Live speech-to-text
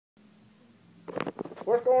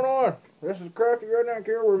What's going on? This is Crafty Redneck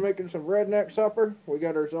here. We're making some redneck supper. We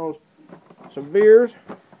got ourselves some beers.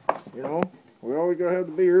 You know, we always gotta have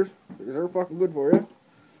the beers because they're fucking good for you.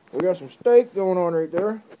 We got some steak going on right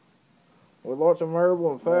there with lots of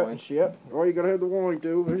marble and fat and shit. Oh, you gotta have the wine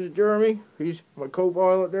too. This is Jeremy. He's my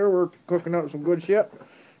co-pilot there. We're cooking up some good shit.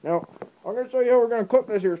 Now, I'm gonna show you how we're gonna cook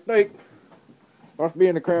this here steak. Us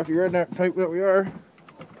being the Crafty Redneck type that we are.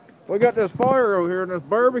 We got this fire over here and this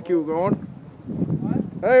barbecue going. What?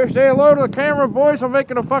 Hey, say hello to the camera, boys. I'm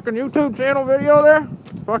making a fucking YouTube channel video there.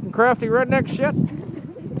 Fucking Crafty Redneck shit.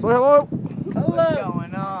 Say hello. Hello. What's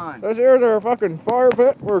going on? This here's our fucking fire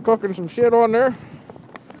pit. We're cooking some shit on there.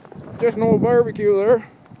 Just an old barbecue there.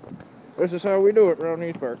 This is how we do it around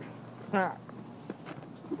these parts. Hey,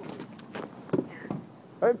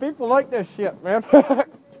 people like this shit, man.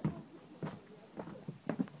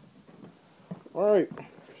 Alright,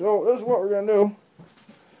 so this is what we're going to do.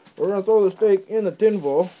 We're going to throw the steak in the tin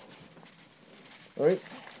foil. Right?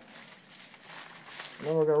 And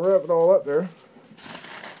then we're going to wrap it all up there.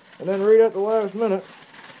 And then right at the last minute,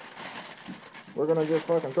 we're going to just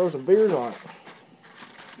fucking throw some beers on it.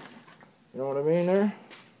 You know what I mean there?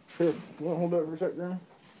 Here, you want to hold that for a sec, Jeremy?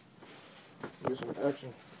 Do some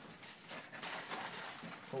action.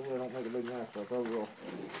 Hopefully I don't make a big mess, but I probably will.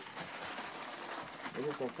 We're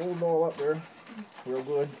just going to fold it all up there real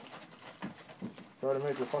good. Try to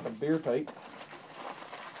make it fucking beer tight.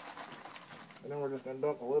 And then we're just going to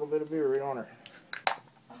dump a little bit of beer right on her.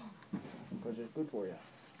 Because it's good for you.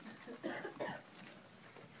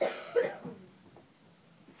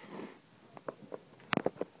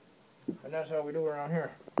 And that's how we do it around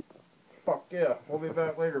here. Fuck yeah. We'll be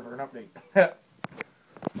back later for an update.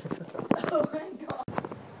 Oh my god.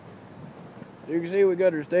 You can see we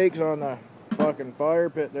got our steaks on the fucking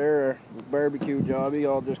fire pit there, our barbecue jobby,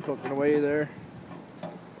 all just cooking away there.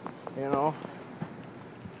 You know,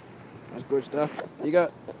 that's good stuff. You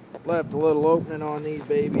got left a little opening on these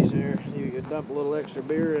babies there. You can dump a little extra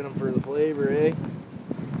beer in them for the flavor, eh?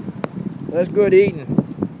 That's good eating.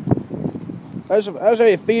 That's how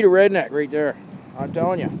you feed a redneck right there. I'm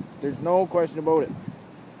telling you, there's no question about it.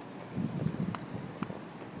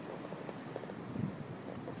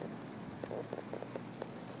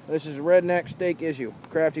 This is a redneck steak issue.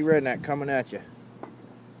 Crafty Redneck coming at you.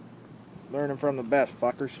 Learning from the best,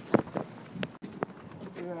 fuckers.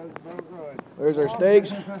 There's our steaks.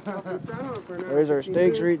 There's our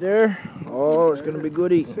steaks right there. Oh, it's gonna be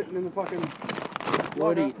good eating. Sitting in the fucking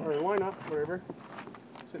good eating. Or why not? Whatever.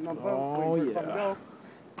 Sitting on the boat. Oh yeah.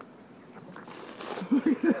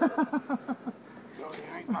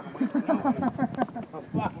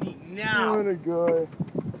 Now. What a guy.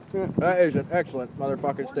 That is an excellent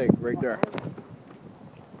motherfucking steak right there.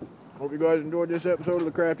 Hope you guys enjoyed this episode of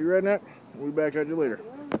the Crafty Redneck. We'll be back at you later.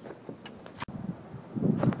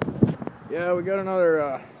 Yeah, we got another.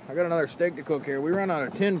 I got another steak to cook here. We ran out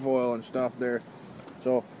of tin foil and stuff there,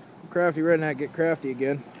 so Crafty Redneck get crafty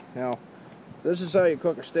again. Now, this is how you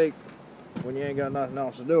cook a steak when you ain't got nothing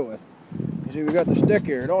else to do it with. You see, we got the stick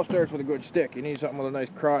here. It all starts with a good stick. You need something with a nice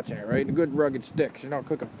crotch in it, right? A good rugged stick. You're not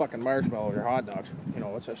cooking fucking marshmallows or hot dogs. You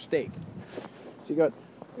know, it's a steak. So you got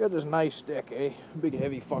this nice stick, eh? Big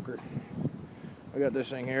heavy fucker. I got this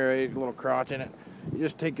thing here, eh? A little crotch in it. You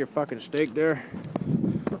just take your fucking steak there.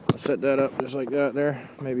 Set that up just like that there.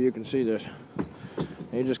 Maybe you can see this.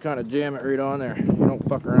 And you just kind of jam it right on there. You don't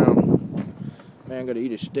fuck around. Man, gotta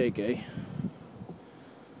eat a steak, eh?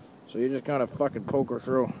 So you just kind of fucking poke her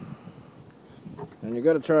through. And you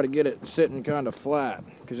got to try to get it sitting kind of flat,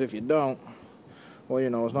 because if you don't, well,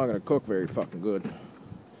 you know, it's not going to cook very fucking good.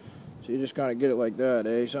 So you just kind of get it like that,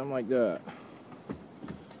 eh? Something like that.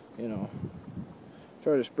 You know,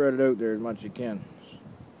 try to spread it out there as much as you can.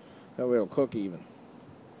 That way it'll cook even.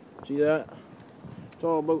 See that? It's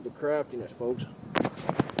all about the craftiness, folks.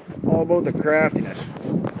 All about the craftiness.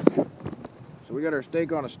 So we got our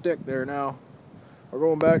steak on a stick there now. We're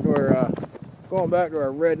going back to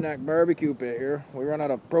our redneck barbecue pit here. We run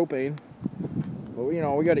out of propane, but you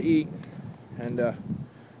know, we got to eat and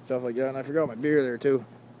stuff like that. And I forgot my beer there too.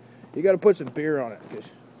 You got to put some beer on it, because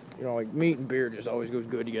you know, like meat and beer just always goes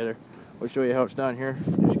good together. I'll show you how it's done here.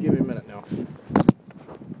 Just give me a minute now.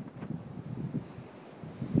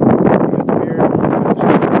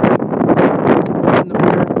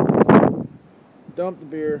 Dump the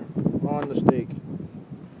beer on the steak,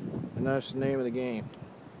 and that's the name of the game.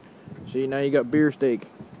 See, now you got beer steak,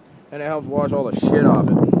 and it helps wash all the shit off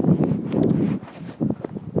it.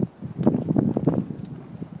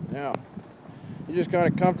 Now, you just kind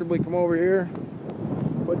of comfortably come over here,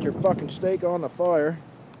 put your fucking steak on the fire,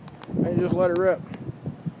 and you just let it rip.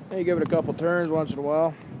 And you give it a couple turns once in a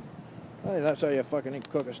while. Hey, that's how you fucking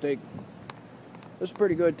cook a steak. This is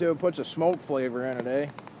pretty good too. It puts a smoke flavor in it, eh?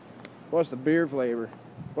 Plus the beer flavor.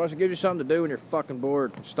 Plus it gives you something to do when you're fucking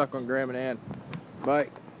bored, stuck on Graham and Ann. Bye.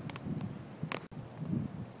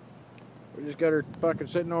 We just got her fucking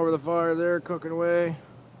sitting over the fire there, cooking away.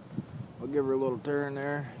 I'll give her a little turn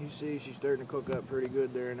there. You see, she's starting to cook up pretty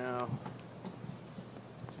good there now.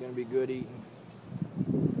 It's gonna be good eating.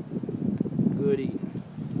 Good eating.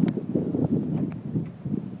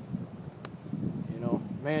 You know,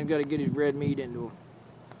 man gotta get his red meat into him.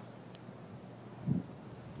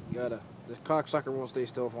 You gotta. This cocksucker won't stay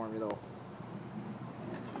still for me though.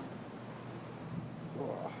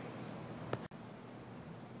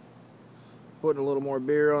 Putting a little more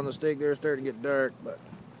beer on the steak there, it's starting to get dark, but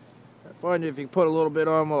I find if you put a little bit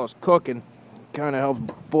on while it's cooking, it kind of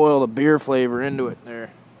helps boil the beer flavor into it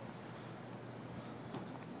there.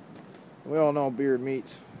 We all know beer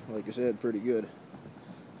meats, like I said, pretty good.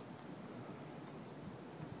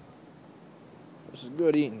 This is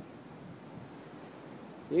good eating.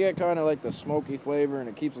 You get kind of like the smoky flavor, and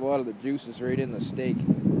it keeps a lot of the juices right in the steak.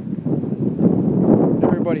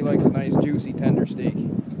 Everybody likes a nice, juicy, tender steak.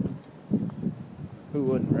 Who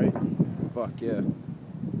wouldn't, right? Fuck yeah.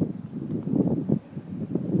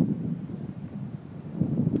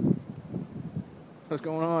 What's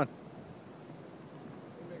going on?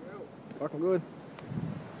 Fucking good.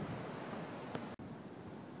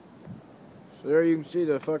 So there you can see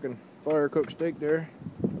the fucking fire cooked steak there.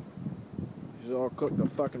 She's all cooked to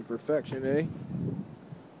fucking perfection, eh?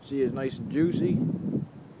 See, it's nice and juicy.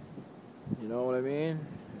 You know what I mean?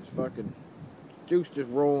 It's fucking juice just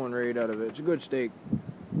rolling right out of it. It's a good steak.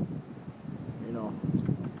 You know.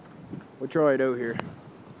 We'll try it out here.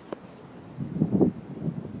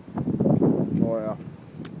 Oh yeah.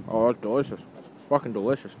 Oh, it's delicious. Fucking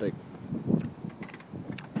delicious steak.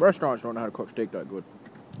 Restaurants don't know how to cook steak that good.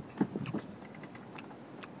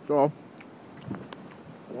 So,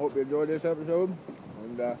 I hope you enjoyed this episode.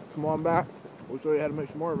 And come on back. We'll show you how to make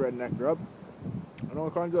some more redneck grub. And all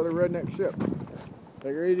kinds of other redneck shit.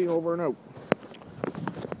 Take it easy, over and out.